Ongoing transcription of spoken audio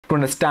to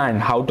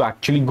understand how to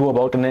actually go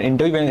about in an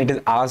interview when it is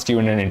asked you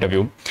in an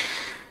interview.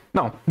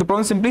 Now, the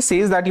problem simply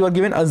says that you are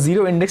given a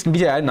zero indexed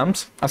integer array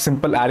nums, a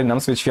simple array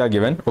nums which we are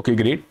given, okay,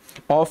 great,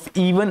 of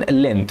even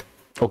length,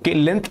 okay,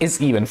 length is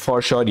even,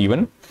 for sure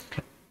even,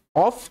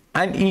 of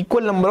an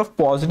equal number of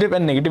positive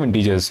and negative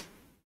integers.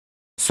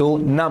 So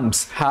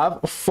nums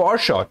have for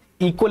sure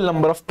equal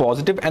number of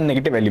positive and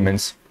negative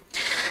elements.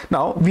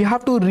 Now we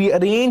have to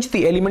rearrange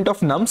the element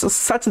of nums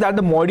such that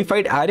the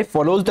modified array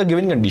follows the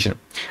given condition.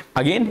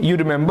 Again, you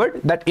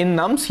remembered that in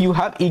nums you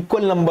have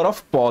equal number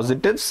of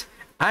positives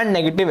and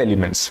negative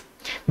elements.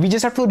 We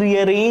just have to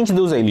rearrange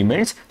those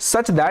elements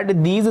such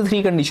that these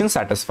three conditions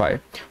satisfy.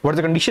 What is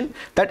the condition?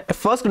 That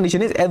first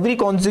condition is every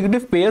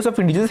consecutive pairs of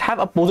integers have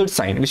opposite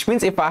sign, which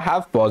means if I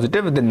have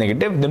positive, then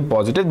negative, then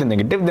positive, then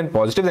negative, then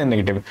positive, then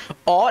negative,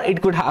 or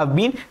it could have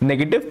been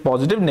negative,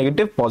 positive,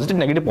 negative, positive,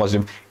 negative,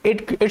 positive.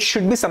 It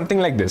should be something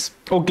like this.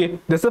 Okay,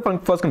 this is the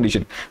first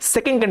condition.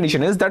 Second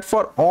condition is that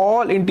for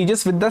all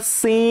integers with the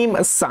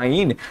same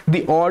sign,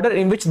 the order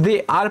in which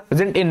they are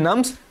present in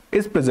nums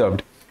is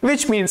preserved.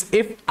 Which means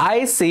if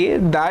I say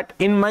that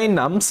in my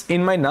nums,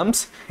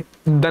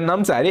 the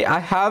nums array, I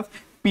have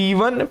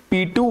P1,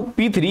 P2,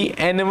 P3,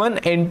 N1,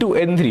 N2,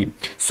 N3.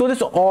 So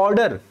this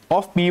order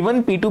of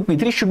P1, P2,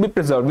 P3 should be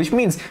preserved, which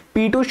means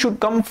P2 should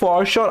come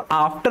for sure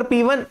after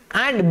P1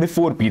 and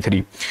before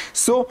P3.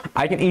 So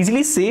I can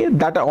easily say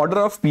that the order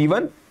of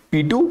P1,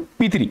 P2,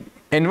 P3,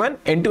 N1,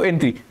 N2,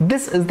 N3.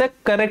 This is the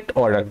correct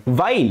order.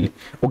 While,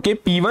 okay,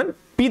 P1,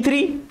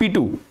 P3,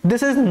 P2,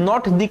 this is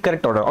not the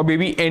correct order, or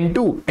maybe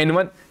N2,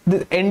 N1,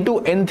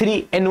 N2,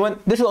 N3, N1,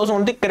 this is also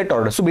not the correct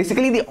order. So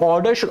basically the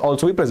order should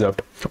also be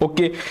preserved.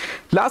 Okay,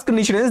 last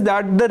condition is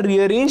that the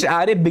rearranged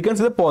array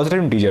begins with a positive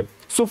integer.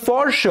 So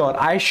for sure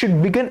I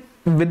should begin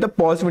with the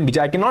positive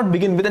integer. I cannot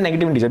begin with a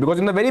negative integer, because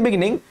in the very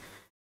beginning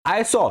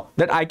I saw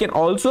that I can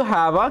also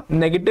have a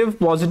negative,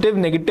 positive,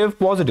 negative,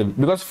 positive,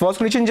 because first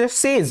condition just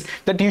says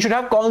that you should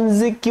have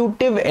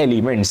consecutive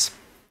elements,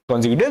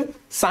 consecutive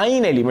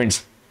sign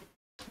elements.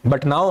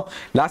 But now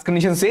last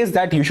condition says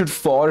that you should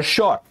for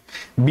sure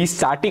be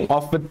starting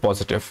off with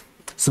positive.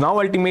 So now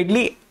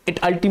ultimately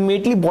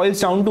it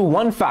boils down to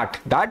one fact,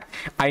 that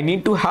I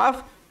need to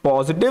have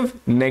positive,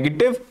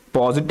 negative,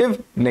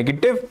 positive,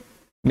 negative,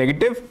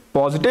 negative,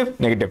 positive,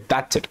 negative.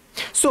 That's it.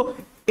 So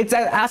it's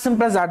as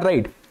simple as that,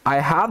 right? I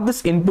have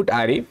this input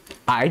array.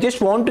 I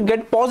just want to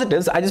get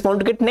positives. I just want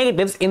to get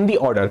negatives in the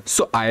order.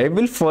 So I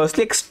will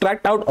firstly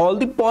extract out all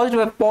the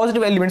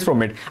positive elements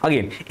from it.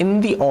 Again,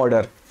 in the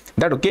order.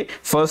 That okay,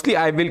 firstly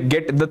I will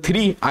get the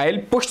 3, I'll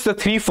push the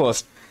 3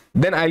 first,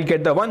 then I'll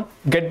get the 1,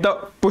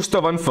 push the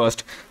 1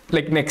 first,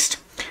 like next,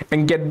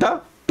 and get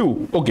the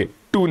 2, okay,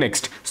 2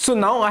 next. So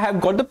now I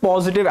have got the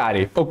positive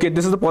array. Okay,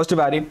 this is the positive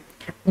array,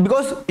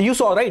 because you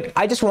saw, right,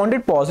 I just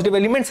wanted positive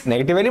elements,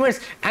 negative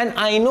elements, and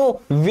I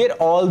know where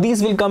all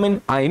these will come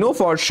in. I know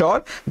for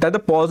sure that the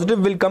positive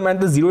will come at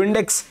the 0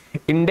 index,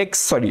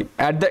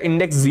 at the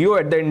index 0,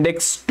 at the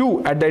index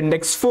 2, at the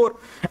index 4,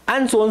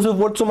 and so on and so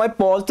forth. So my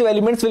positive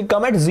elements will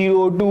come at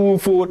 0, 2,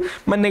 4,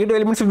 my negative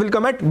elements will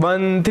come at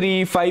 1,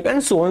 3, 5,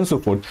 and so on and so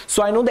forth.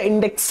 So I know the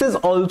indexes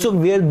also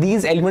where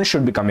these elements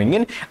should be coming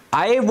in.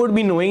 I would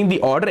be knowing the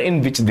order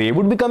in which they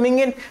would be coming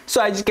in,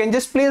 so I can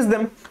just place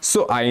them.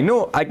 So I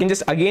know I can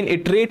just again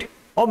iterate,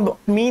 or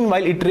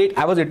meanwhile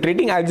I was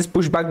iterating, I just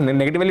push back the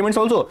negative elements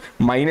also,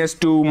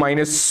 -2,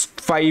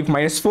 -5,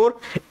 -4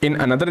 in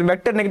another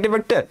vector, negative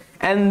vector,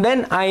 and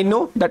then I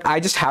know that I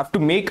just have to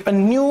make a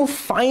new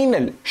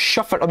final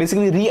shuffle, or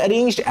basically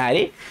rearranged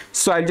array.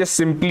 So I'll just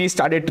simply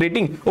start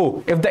iterating.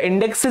 Oh, if the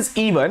index is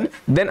even,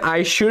 then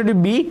I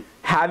should be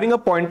having a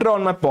pointer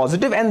on my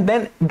positive, and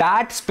then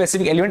that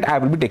specific element I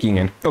will be taking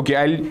in. Okay,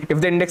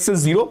 if the index is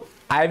 0,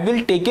 I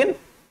will take in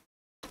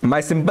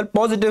my simple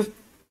positive.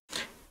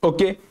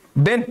 Okay,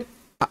 then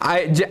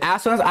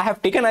as soon as I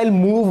have taken, I'll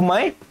move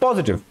my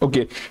positive.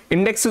 Okay,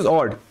 index is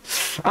odd,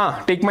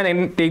 take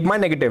my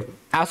negative.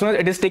 As soon as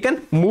it is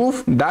taken,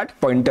 move that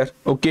pointer.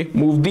 Okay,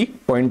 move the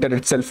pointer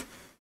itself.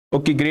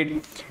 Okay,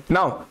 great.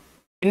 Now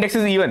index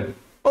is even.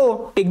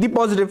 Oh, take the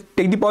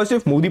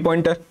positive, move the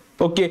pointer.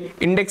 Okay,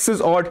 index is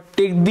odd,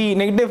 take the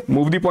negative,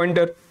 move the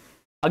pointer.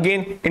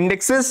 Again,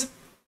 index is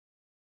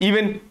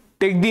even,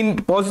 take the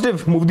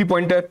positive, move the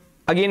pointer.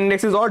 Again,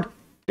 index is odd,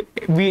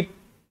 we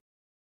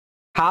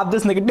have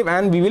this negative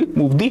and we will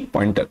move the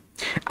pointer.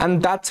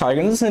 And that's how I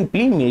can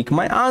simply make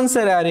my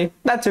answer array.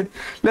 That's it.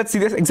 Let's see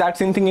this exact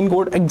same thing in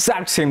code.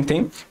 Exact same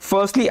thing.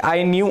 Firstly,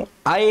 I knew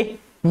I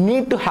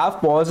need to have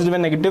positive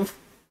and negative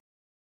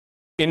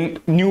in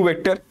new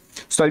vector.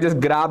 So I'll just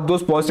grab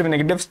those positive and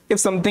negatives. If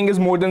something is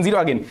more than 0,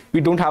 again,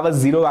 we don't have a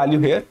 0 value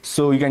here.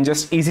 So you can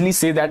just easily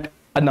say that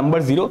a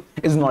number 0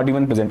 is not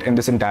even present in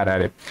this entire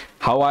array.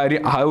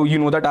 How you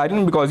know that,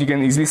 Aryan? Because you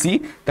can easily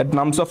see that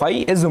nums of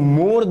I is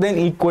more than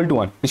equal to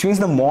 1, which means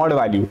the mod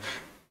value.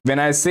 When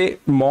I say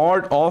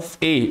mod of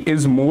A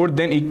is more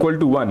than equal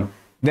to 1,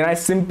 then I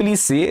simply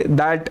say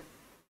that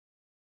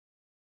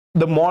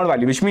the mod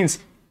value, which means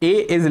A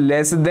is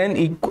less than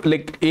equal,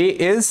 like A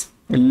is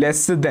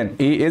less than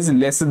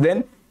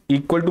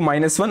equal to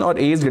 -1, or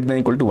A is greater than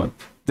equal to 1.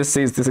 just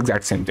says this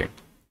exact same thing.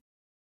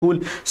 Cool.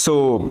 So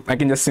I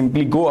can just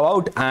simply go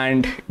out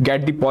and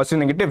get the positive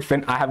negative.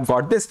 When I have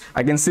got this,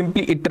 I can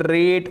simply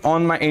iterate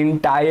on my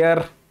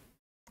entire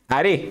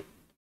array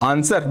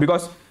answer.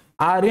 Because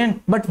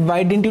Aryan, but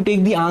why didn't you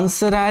take the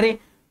answer array?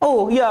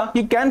 Oh yeah,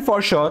 you can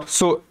for sure.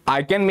 So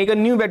I can make a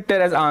new vector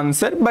as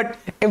answer, but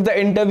if the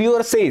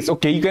interviewer says,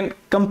 okay, you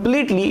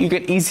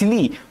can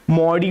easily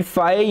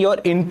modify your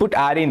input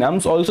array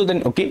nums also,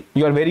 then okay,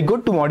 you are very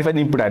good to modify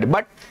the input array.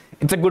 But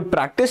it's a good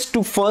practice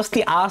to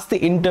firstly ask the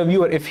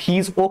interviewer if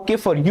he's okay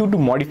for you to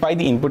modify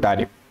the input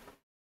array.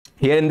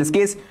 Here in this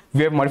case,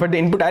 we have modified the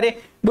input array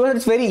because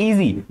it's very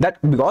easy,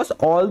 that because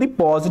all the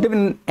positive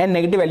and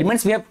negative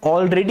elements we have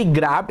already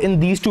grabbed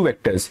in these two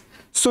vectors.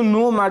 So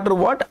no matter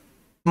what,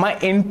 my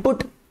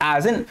input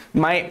as in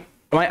my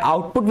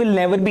output will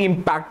never be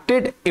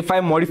impacted if I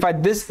modify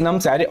this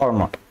nums array or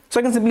not. So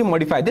I can simply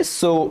modify this.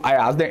 So I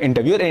asked the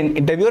interviewer, and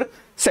interviewer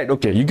said,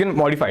 okay, you can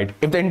modify it.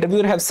 If the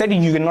interviewer have said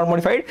you cannot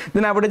modify it,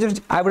 then I would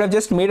have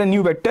just made a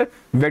new vector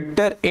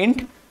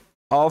int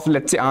of,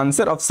 let's say,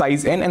 answer of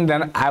size n, and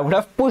then I would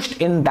have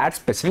pushed in that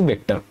specific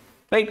vector,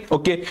 right?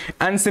 Okay,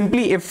 and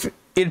simply if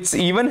it's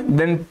even,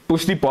 then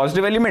push the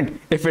positive element.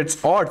 If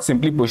it's odd,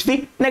 simply push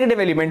the negative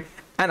element,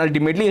 and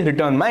ultimately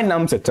return my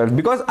nums itself,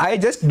 because I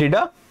just did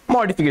a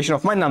modification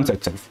of my nums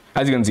itself.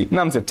 As you can see,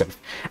 nums itself.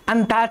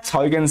 And that's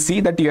how you can see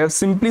that you have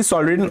simply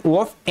solved it in O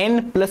of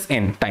n plus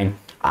n time.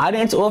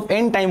 Aryan, it's O of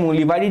n time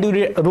only. Why did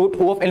you wrote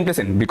O of n plus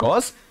n?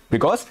 Because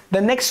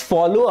the next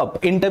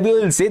follow-up interview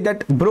will say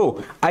that,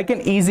 bro, I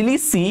can easily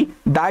see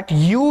that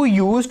you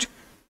used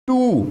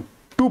two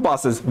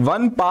passes.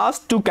 One pass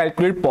to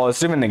calculate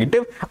positive and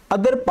negative,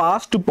 other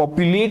pass to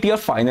populate your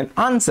final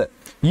answer.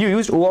 You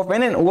used O of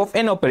n and O of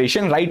n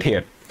operation right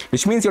here,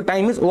 which means your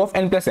time is O of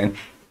n plus n.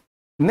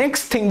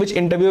 Next thing which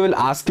interviewer will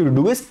ask you to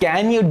do is,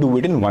 can you do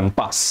it in one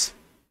pass?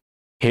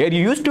 Here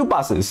you use two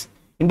passes.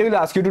 Interviewer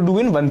will ask you to do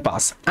in one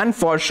pass, and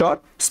for sure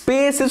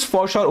space is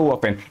for sure O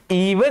of n.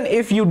 Even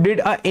if you did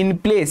a in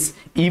place,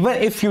 even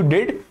if you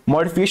did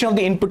modification of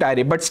the input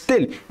array, but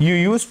still you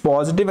use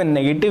positive and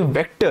negative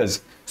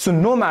vectors. So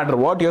no matter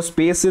what, your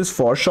space is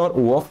for sure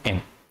O of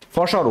n.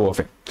 For sure O of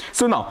n.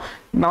 So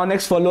now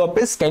next follow up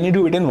is, can you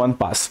do it in one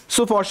pass?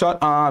 So for sure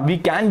we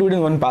can do it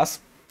in one pass.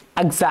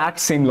 Exact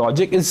same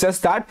logic. Is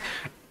just that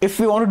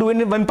if we want to do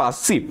it in one pass,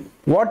 see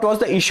what was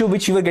the issue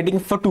which we were getting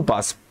for two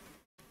pass.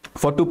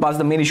 For two pass,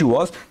 the main issue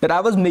was that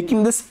I was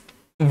making this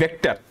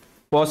vector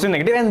positive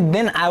negative, and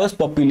then I was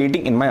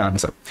populating in my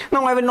answer.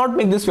 Now I will not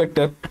make this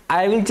vector.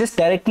 I will just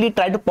directly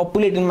try to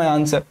populate in my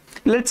answer.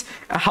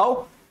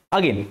 How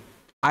again,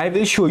 I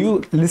will show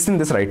you. Listen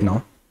this right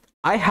now.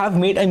 I have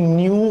made a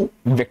new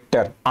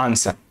vector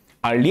answer.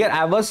 Earlier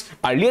it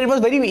was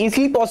very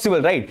easily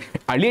possible, right?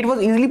 Earlier it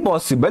was easily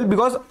possible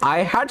because I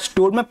had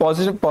stored my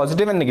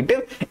positive and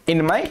negative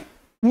in my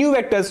new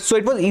vectors. So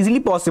it was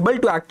easily possible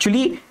to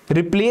actually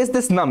replace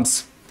this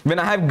nums when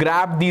I have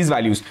grabbed these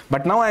values.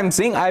 But now I am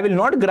saying I will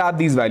not grab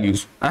these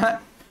values.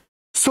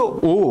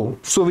 So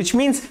which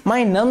means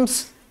my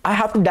nums, I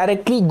have to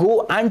directly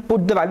go and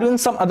put the value in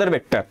some other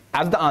vector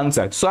as the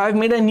answer. So I have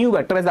made a new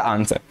vector as the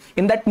answer.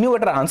 In that new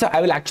vector answer, I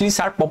will actually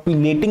start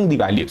populating the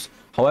values.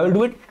 How I will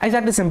do it?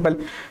 Exactly simple.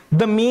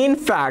 The main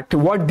fact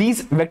what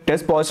these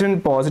vectors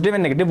positive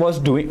and negative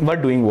were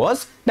doing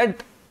was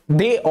that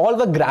they all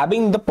were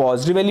grabbing the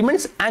positive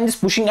elements and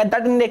just pushing at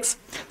that index.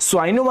 So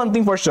I know one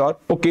thing for sure.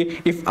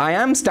 Okay, if I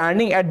am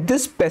standing at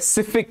this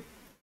specific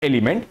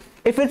element,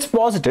 if it's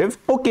positive,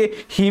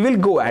 okay, he will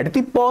go at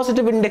the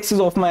positive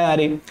indexes of my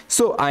array.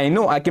 So I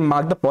know I can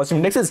mark the positive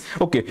indexes.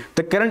 Okay,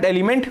 the current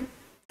element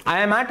I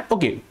am at,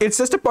 okay, it's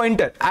just a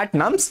pointer at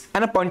nums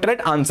and a pointer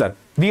at answer.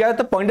 These are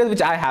the pointers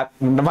which I have,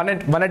 one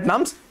at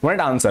nums, one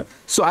at answer.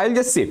 So I'll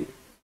just say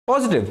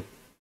positive.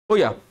 Oh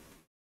yeah,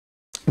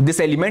 this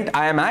element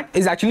I am at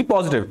is actually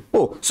positive.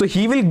 Oh, so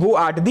he will go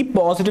at the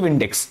positive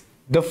index.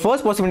 The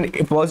first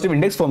positive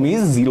index for me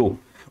is 0.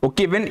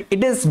 Okay, when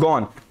it is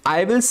gone,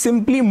 I will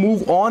simply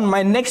move on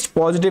my next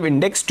positive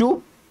index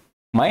to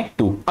my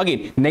 2.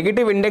 Again,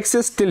 negative index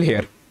is still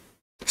here.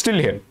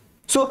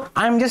 So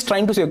I'm just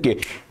trying to say,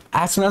 okay,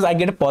 as soon as I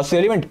get a positive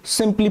element,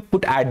 simply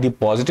put at the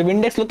positive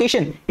index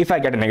location. If I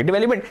get a negative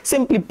element,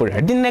 simply put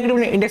at the negative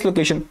index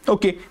location.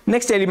 Okay,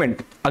 next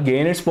element,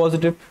 again it's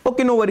positive.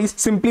 Okay, no worries,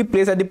 simply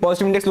place at the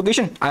positive index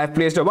location. I have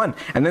placed a 1,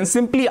 and then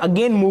simply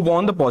again move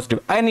on the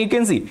positive. And you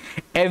can see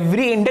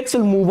every index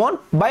will move on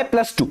by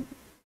 +2,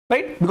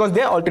 right? Because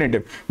they are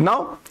alternative.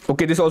 Now,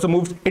 okay, this also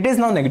moves. It is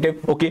now negative.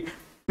 Okay,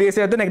 place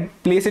it at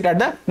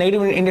the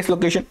negative index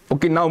location.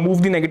 Okay, now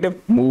move the negative,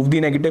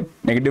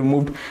 negative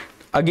moved.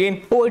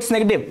 Again, oh, it's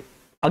negative.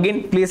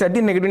 Again, place at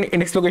the negative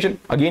index location.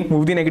 Again,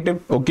 move the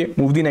negative. Okay,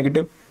 move the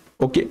negative.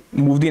 Okay,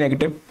 move the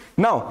negative.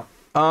 Now,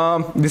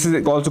 this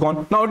is also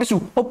gone. Now it is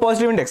 2. Oh,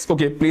 positive index.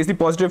 Okay, place the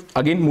positive.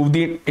 Again, move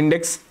the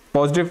index.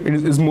 Positive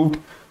is moved.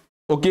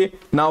 Okay,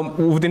 now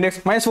move the index.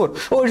 -4.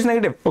 Oh, it's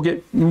negative.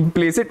 Okay,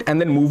 place it and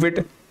then move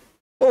it.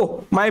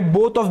 Oh,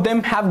 both of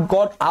them have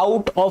got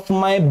out of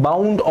my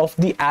bound of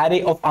the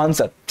array of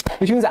answer,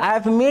 which means I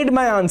have made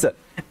my answer.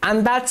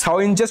 And that's how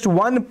in just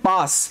one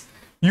pass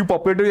you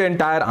populated your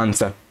entire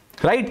answer,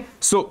 right?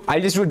 So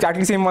I'll just do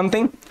exactly same one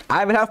thing.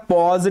 I will have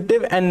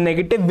positive and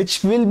negative,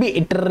 which will be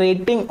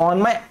iterating on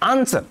my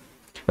answer,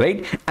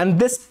 right? And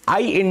this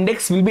I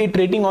index will be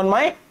iterating on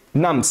my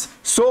nums.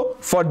 So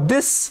for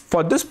this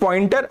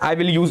pointer, I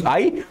will use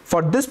I.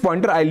 For this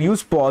pointer, I'll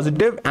use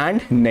positive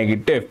and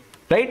negative,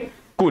 right?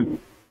 Cool.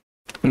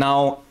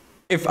 Now,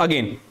 if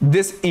again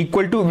this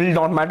equal to will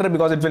not matter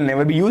because it will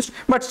never be used,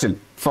 but still,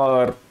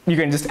 for you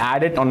can just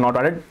add it or not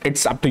add it,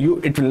 it's up to you.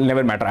 It will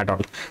never matter at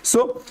all.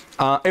 So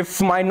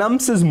if my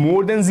nums is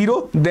more than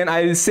 0, then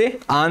I will say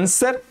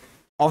answer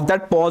of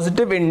that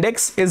positive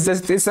index is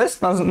just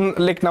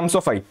like nums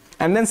of I,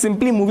 and then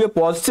simply move your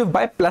positive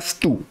by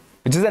 +2,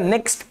 which is the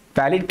next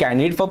valid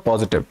candidate for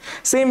positive.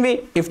 Same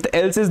way, if the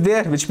else is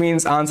there, which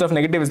means answer of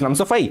negative is nums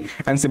of I,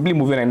 and simply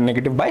move your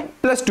negative by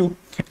 +2,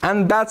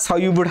 and that's how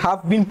you would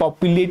have been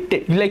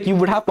populated, like you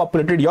would have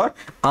populated your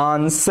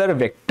answer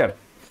vector,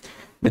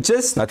 which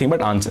is nothing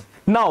but answer.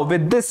 Now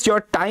with this,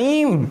 your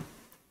time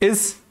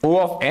is O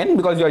of n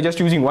because you are just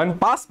using one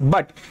pass,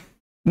 but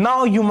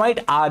now you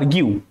might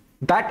argue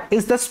that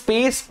is the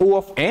space O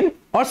of n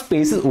or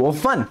space is O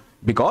of 1,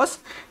 because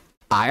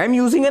I am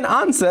using an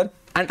answer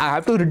and I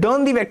have to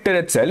return the vector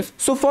itself,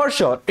 so for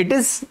sure it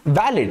is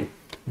valid.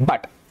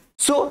 But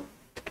so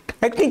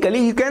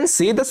technically you can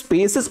say the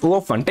space is O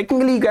of 1.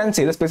 Technically you can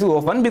say the space is O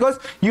of 1 because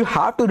you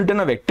have to return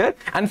a vector,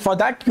 and for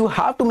that you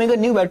have to make a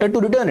new vector to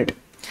return it.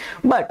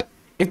 But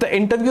if the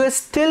interviewer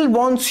still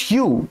wants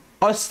you,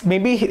 or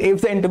maybe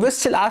if the interviewer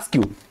still asks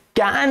you,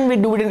 can we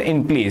do it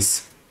in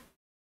place,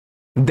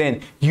 then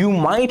you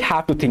might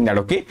have to think that,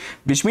 okay,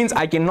 which means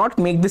I cannot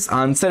make this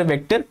answer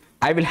vector.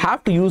 I will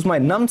have to use my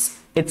nums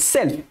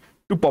itself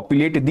to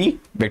populate the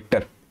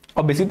vector,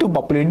 or basically to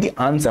populate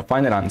the answer,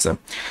 final answer.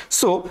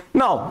 So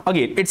now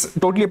again, it's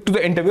totally up to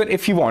the interviewer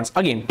if he wants.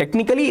 Again,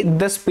 technically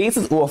the space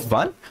is O of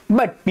 1,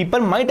 but people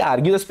might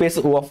argue the space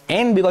is O of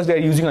n because they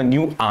are using a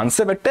new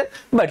answer vector.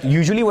 But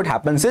usually what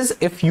happens is,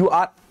 if you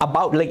are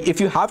about, like if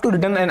you have to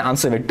return an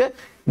answer vector,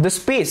 the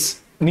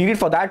space needed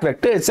for that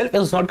vector itself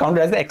is not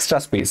counted as the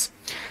extra space.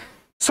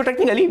 So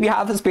technically we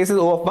have the spaces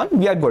O of 1,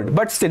 we are good,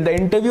 but still the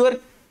interviewer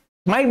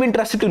might be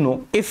interested to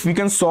know if we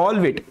can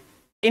solve it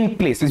in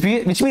place,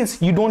 which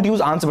means you don't use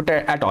answer vector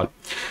at all.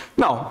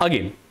 Now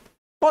again,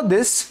 for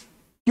this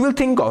you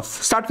will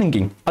start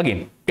thinking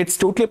again, it's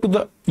totally up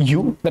to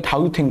you that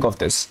how you think of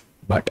this,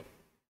 but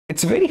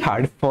it's very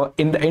hard for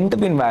in the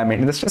interview environment,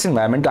 in the stress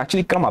environment, to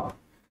actually come up.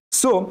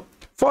 So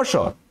for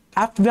sure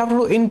we have to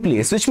do in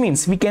place, which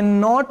means we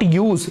cannot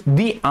use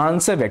the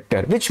answer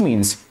vector, which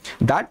means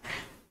that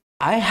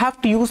I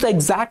have to use the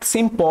exact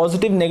same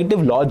positive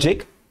negative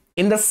logic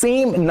in the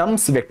same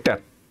nums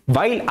vector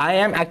while I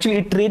am actually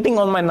iterating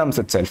on my nums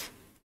itself.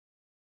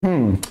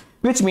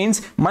 Which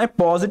means my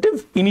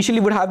positive initially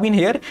would have been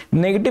here,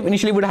 negative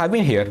initially would have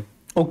been here.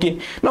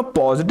 Okay, now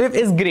positive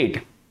is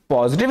great,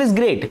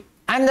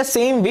 and the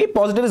same way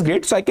positive is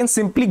great, so I can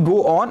simply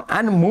go on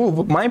and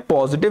move my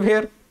positive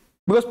here,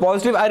 because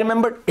positive, I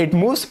remembered, it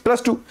moves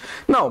 +2.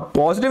 Now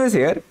positive is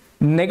here,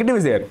 negative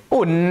is here.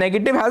 Oh,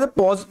 negative has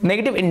a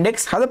negative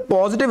index has a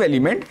positive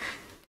element,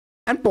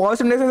 and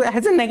positive index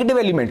has a negative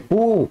element.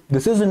 Oh,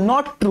 this is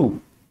not true.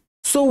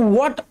 So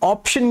what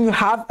option you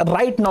have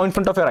right now in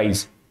front of your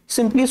eyes?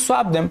 Simply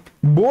swap them.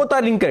 Both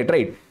are incorrect,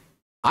 right?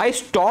 I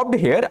stopped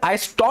here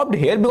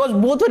because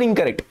both were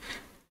incorrect.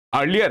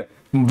 Earlier,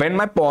 when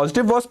my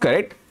positive was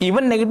correct,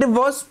 even negative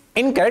was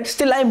incorrect,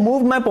 still I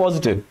moved my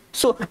positive.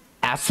 So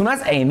as soon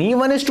as any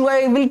one is true,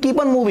 I will keep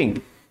on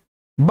moving.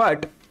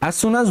 But as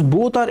soon as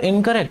both are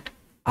incorrect,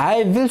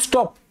 I will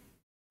stop.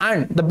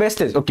 And the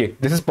best is, okay,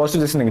 this is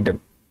positive, this is negative.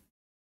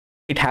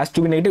 It has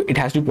to be negative, it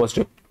has to be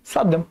positive.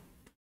 Swap them.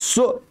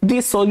 So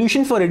the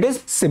solution for it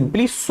is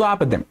simply swap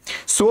them.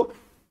 So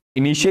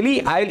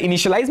initially I'll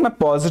initialize my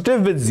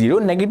positive with 0,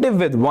 negative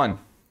with 1.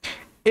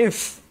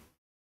 If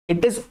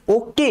it is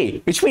okay,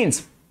 which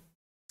means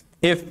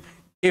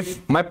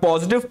if my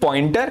positive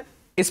pointer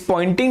is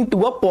pointing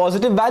to a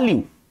positive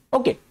value,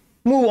 okay,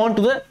 move on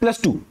to the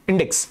 +2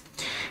 index.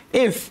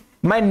 If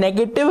my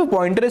negative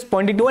pointer is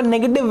pointing to a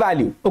negative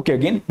value, okay,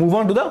 again move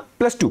on to the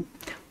 +2.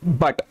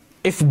 But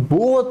if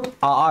both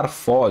are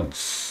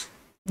false,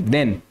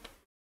 then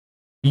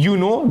you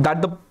know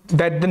that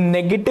the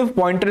negative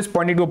pointer is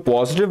pointing to a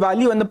positive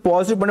value and the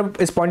positive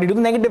pointer is pointing to the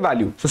negative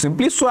value. So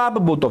simply swap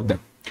both of them.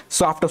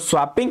 So after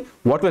swapping,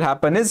 what will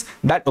happen is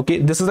that, okay,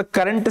 this is the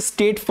current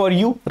state for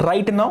you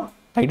right now.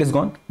 Light is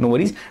gone, no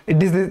worries.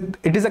 It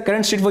is a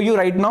current state for you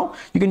right now.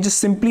 You can just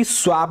simply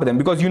swap them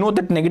because you know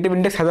that negative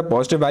index has a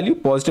positive value,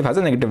 positive has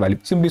a negative value.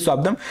 Simply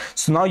swap them.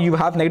 So now you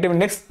have negative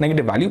index,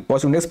 negative value,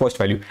 positive index, positive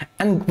value,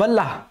 and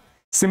voila.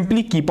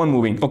 Simply keep on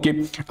moving.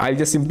 Okay, I'll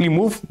just simply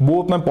move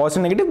both my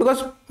positive and negative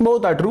because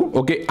both are true.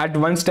 Okay, at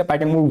one step I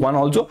can move one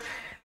also,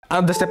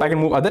 other step I can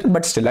move other,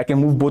 but still I can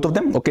move both of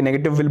them. Okay,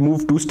 negative will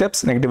move 2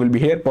 steps, negative will be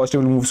here,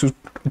 positive will move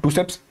 2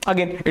 steps.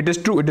 Again, it is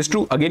true,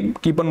 again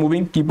keep on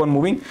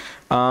moving.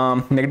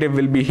 Negative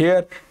will be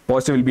here,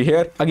 positive will be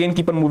here, again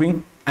keep on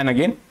moving, and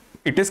again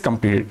it is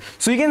completed.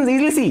 So you can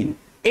easily see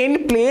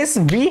in place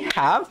we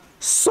have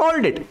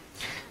solved it.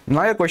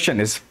 now your question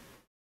is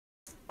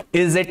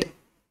it,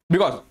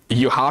 because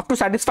you have to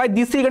satisfy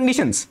these three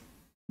conditions.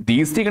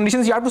 These three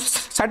conditions you have to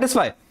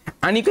satisfy,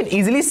 and you can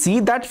easily see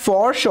that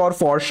for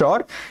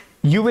sure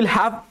you will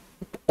have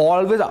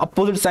always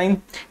opposite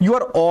sign. You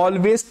are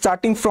always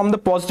starting from the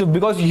positive,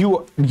 because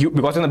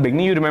because in the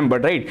beginning you remember,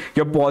 right,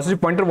 your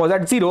positive pointer was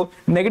at 0,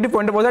 negative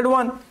pointer was at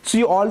 1, so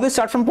you always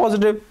start from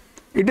positive.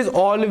 It is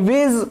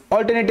always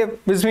alternative,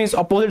 which means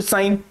opposite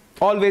sign,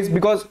 always,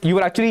 because you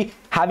are actually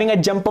having a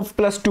jump of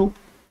 +2.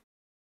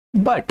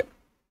 But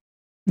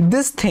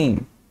this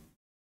thing,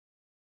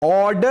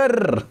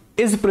 order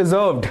is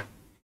preserved.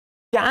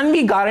 Can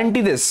we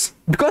guarantee this?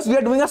 Because we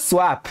are doing a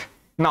swap.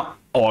 Now,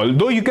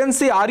 although you can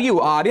say,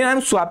 Aryan,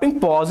 I'm swapping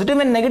positive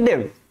and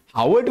negative,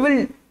 how it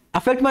will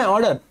affect my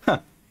order?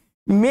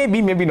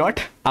 Maybe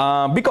not,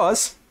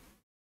 because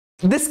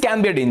this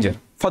can be a danger.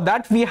 For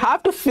that, we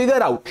have to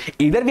figure out,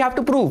 either we have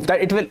to prove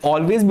that it will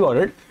always be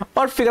ordered,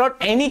 or figure out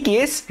any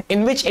case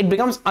in which it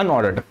becomes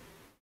unordered.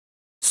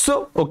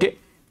 So, okay,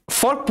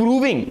 for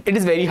proving, it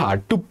is very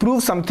hard to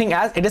prove something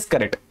as it is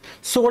correct.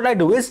 So what I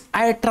do is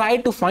I try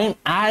to find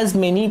as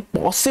many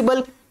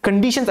possible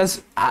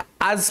conditions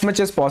as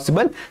much as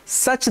possible,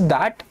 such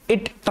that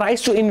it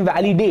tries to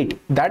invalidate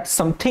that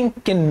something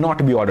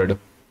cannot be ordered.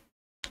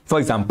 For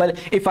example,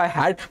 if I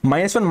had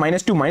 -1,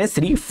 -2,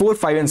 -3, 4,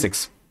 5 and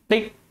 6,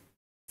 right,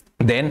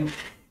 then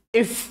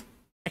if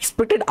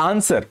expected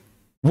answer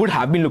would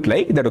have been look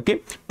like that, okay,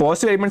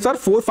 positive elements are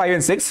 4, 5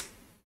 and 6,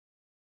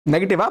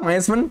 negative are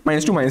 -1,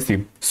 -2,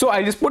 -3. So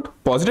I just put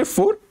positive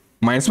 4,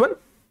 -1,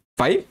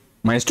 5,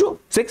 -2,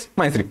 6,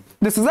 -3.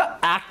 This is the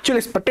actual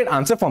expected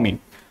answer for me.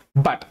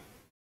 But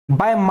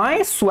by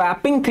my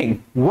swapping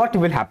thing, what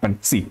will happen?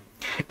 See,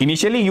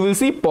 initially you will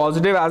see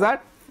positive as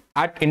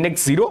at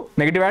index 0,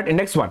 negative at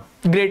index 1.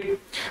 Great.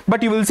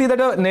 But you will see that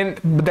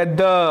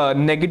the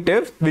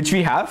negative which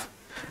we have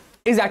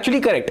is actually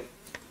correct.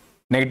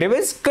 Negative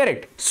is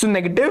correct. So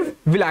negative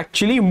will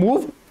actually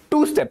move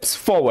 2 steps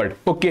forward.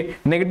 Okay,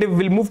 negative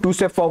will move 2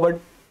 steps forward.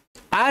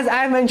 As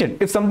I have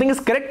mentioned, if something is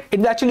correct, it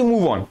will actually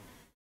move on.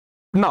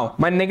 Now,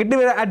 my negative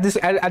is at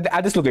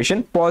this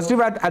location, positive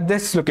at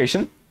this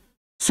location.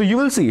 So you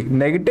will see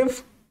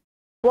negative,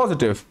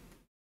 positive.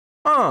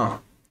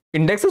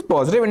 Index is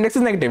positive, index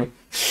is negative.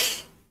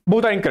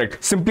 Both are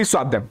incorrect. Simply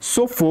swap them.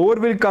 So 4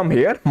 will come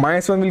here,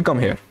 -1 will come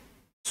here.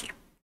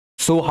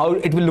 So how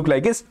it will look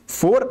like is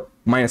 4,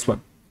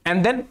 -1.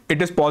 And then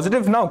it is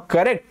positive now,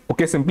 correct.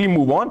 Okay, simply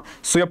move on.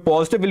 So your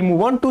positive will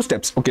move on 2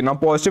 steps. Okay, now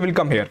positive will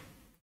come here.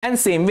 And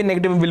same way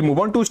negative will move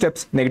on 2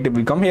 steps. Negative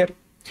will come here.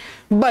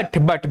 But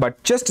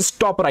just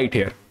stop right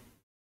here.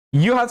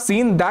 You have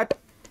seen that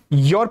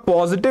your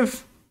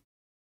positive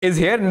is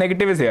here,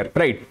 negative is here,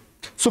 right?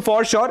 So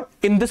for sure,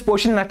 in this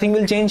portion, nothing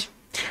will change.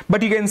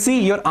 But you can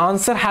see your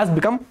answer has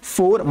become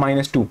 4,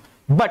 -2.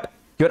 But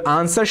your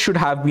answer should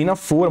have been a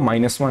 4,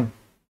 -1.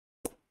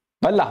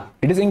 Wallah,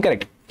 it is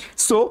incorrect.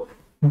 So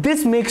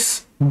this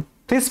makes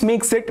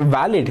it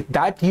valid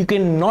that you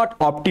cannot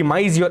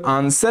optimize your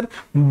answer.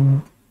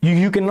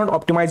 You cannot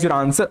optimize your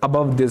answer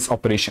above this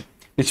operation,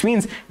 which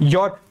means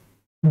your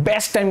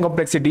best time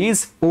complexity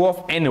is O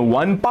of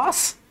n1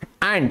 pass,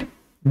 and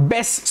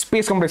best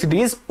space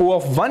complexity is O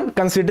of 1,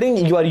 considering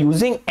you are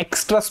using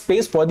extra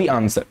space for the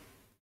answer.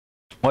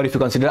 Or if you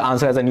consider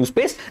answer as a new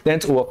space, then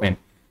it's O of n.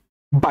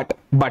 But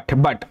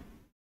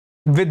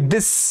with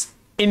this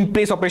in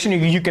place operation,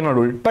 you cannot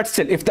do it. But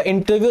still, if the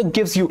interviewer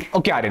gives you,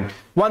 okay, Aryan,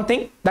 one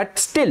thing that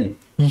still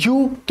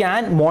you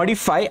can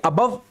modify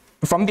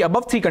from the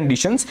above 3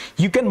 conditions,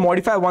 you can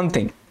modify one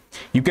thing.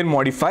 You can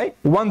modify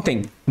one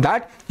thing,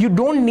 that you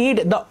don't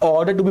need the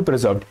order to be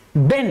preserved.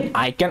 Then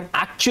I can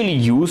actually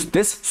use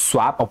this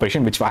swap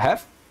operation, which I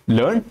have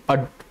learned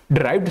or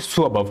derived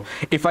so above.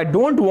 If I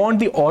don't want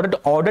the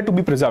order to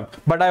be preserved,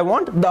 but I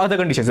want the other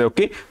conditions,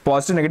 okay,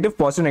 positive, negative,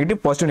 positive,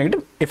 negative, positive,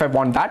 negative. If I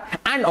want that,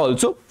 and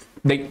also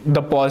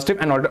the positive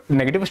and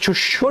negative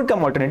should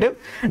come alternative,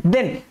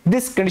 then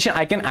this condition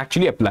I can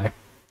actually apply.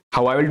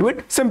 How I will do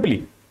it?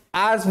 Simply,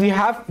 as we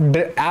have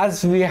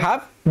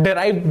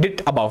derived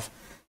it above,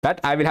 that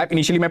I will have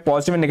initially my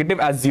positive and negative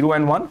as 0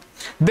 and 1.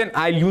 Then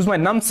I'll use my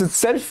nums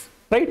itself,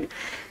 right?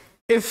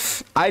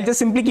 If I'll just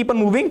simply keep on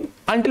moving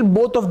until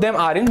both of them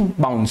are in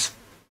bounds.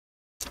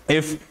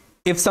 If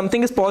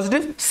something is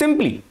positive,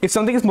 simply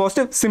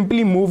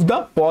move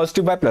the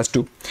positive by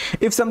 +2.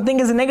 If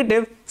something is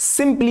negative,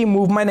 simply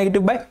move my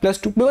negative by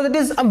 +2, because it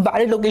is a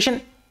valid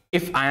location.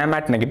 If I am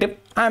at negative,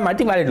 I am at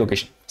the valid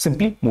location.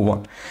 Simply move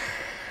on.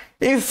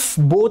 If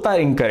both are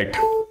incorrect,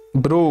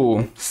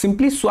 bro,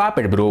 simply swap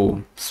it,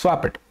 bro.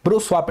 Swap it.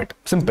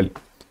 Simple.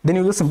 Then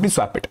you will simply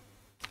swap it.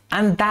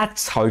 And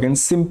that's how you can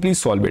simply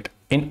solve it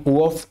in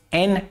O of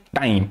n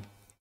time.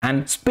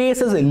 And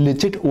space is a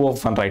legit O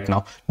of 1 right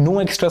now. No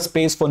extra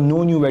space for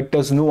no new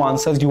vectors, no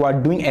answers. You are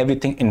doing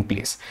everything in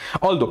place.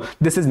 Although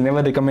this is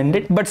never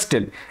recommended, but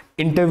still,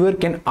 interviewer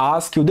can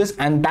ask you this,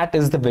 and that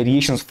is the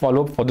variations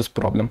follow for this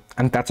problem.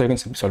 And that's how you can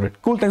simply solve it.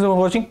 Cool. Thanks for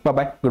watching. Bye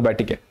bye. Goodbye.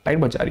 Take care. Light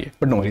bahut ja rahi hai,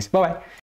 but no worries. Bye bye.